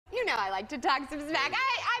know I like to talk some smack.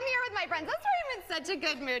 I'm here with my friends. That's why I'm in such a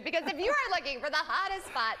good mood, because if you are looking for the hottest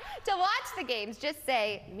spot to watch the games, just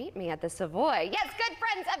say, meet me at the Savoy. Yes, good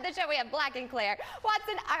friends of the show, we have Black and Claire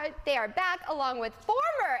Watson. They are back along with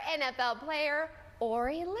former NFL player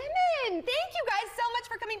Orie Lemon. Thank you guys so much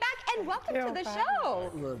for coming back, and welcome to the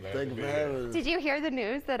show. Well, thank you for having us. Did you hear the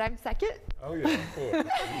news that I'm second? Oh yeah, of course.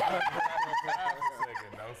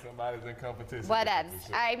 Somebody's in competition. Whatevs.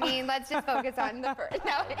 I mean, let's just focus on the first.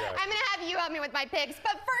 No, I'm going to have you help me with my picks.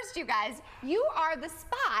 But first, you guys, you are the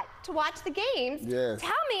spot to watch the games. Yes.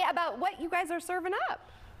 Tell me about what you guys are serving up.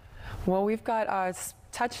 Well, we've got our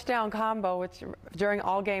touchdown combo, which during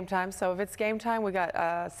all game time. So if it's game time, we got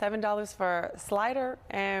 $7 for slider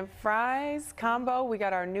and fries combo. We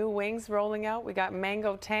got our new wings rolling out. We got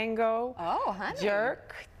mango tango,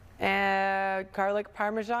 jerk, and garlic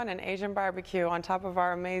parmesan and Asian barbecue on top of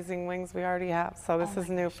our amazing wings we already have. So this is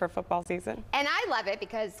new for football season. And I love it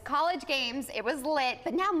because college games, it was lit,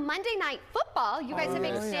 but now Monday night football, you guys have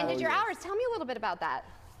extended your hours. Tell me a little bit about that.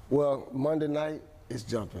 Well, Monday night is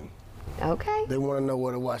jumping. Okay. They want to know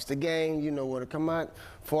where to watch the game, you know where to come out.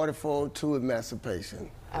 4402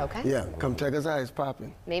 Emancipation. Okay. Yeah, come check us out, it's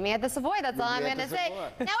popping. Meet me at the Savoy, that's all I'm going to say.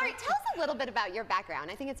 Now, Orie, tell us a little bit about your background.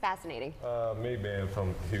 I think it's fascinating. Me being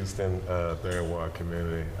from Houston, Third Ward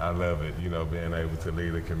community, I love it, you know, being able to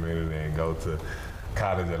lead a community and go to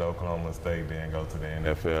college at Oklahoma State, then go to the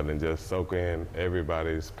NFL and just soak in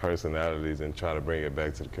everybody's personalities and try to bring it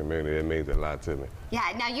back to the community. It means a lot to me.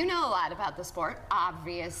 Yeah, now you know a lot about the sport,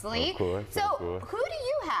 obviously. Of course, so of course. Who do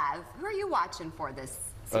you have? Who are you watching for this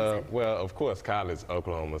season? Well, of course, college,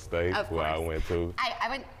 Oklahoma State, where I went to. I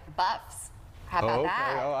went Buffs. How about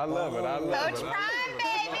that? Oh, I love it. I love it. Coach Prime,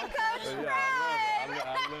 baby, Coach Prime.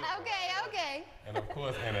 Okay. And of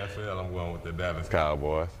course, NFL, I'm going with the Dallas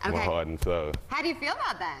Cowboys. Okay. My heart and soul. How do you feel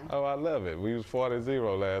about them? Oh, I love it. We was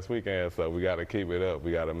 40-0 last weekend, so we got to keep it up.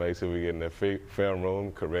 We got to make sure we get in the film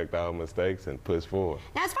room, correct our mistakes, and push forward.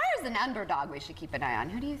 Now, as far as an underdog we should keep an eye on,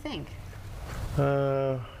 who do you think?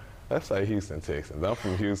 Let's say Houston Texans. I'm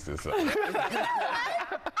from Houston, so. I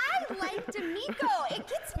like D'Amico. It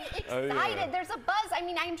gets me excited. Oh, yeah. There's a buzz. I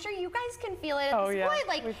mean, I'm sure you guys can feel it at the yeah, Savoy.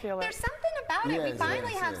 Like, we feel it. there's something about it. We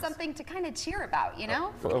finally have something to kind of cheer about, you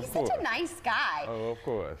know? He's such a nice guy. Oh, of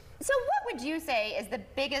course. So what would you say is the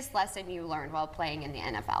biggest lesson you learned while playing in the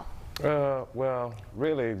NFL? Well,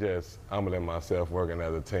 really just humbling myself, working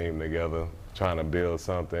as a team together, trying to build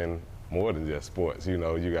something more than just sports. You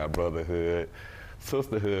know, you got brotherhood,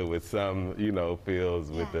 sisterhood with some, you know,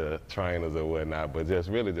 fields with the trainers or whatnot, but just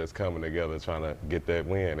really just coming together, trying to get that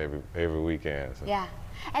win every weekend. So. Yeah.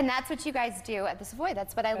 And that's what you guys do at the Savoy.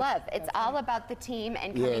 That's what I love. It's all about the team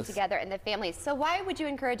and coming together and the families. So why would you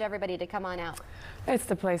encourage everybody to come on out? It's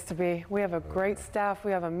the place to be. We have a great staff.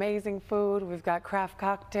 We have amazing food. We've got craft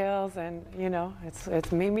cocktails, and you know,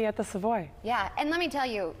 it's meet me at the Savoy. Yeah, and let me tell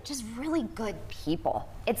you, just really good people.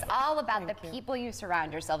 It's all about the people you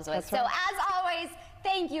surround yourselves with. So as always,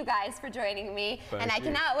 thank you guys for joining me. And I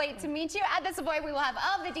cannot wait to meet you at the Savoy. We will have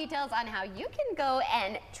all the details on how you can go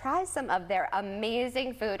and try some of their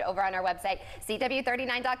amazing food over on our website,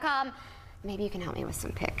 CW39.com. Maybe you can help me with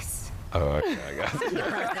some picks. Oh, okay, I got you.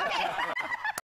 Okay.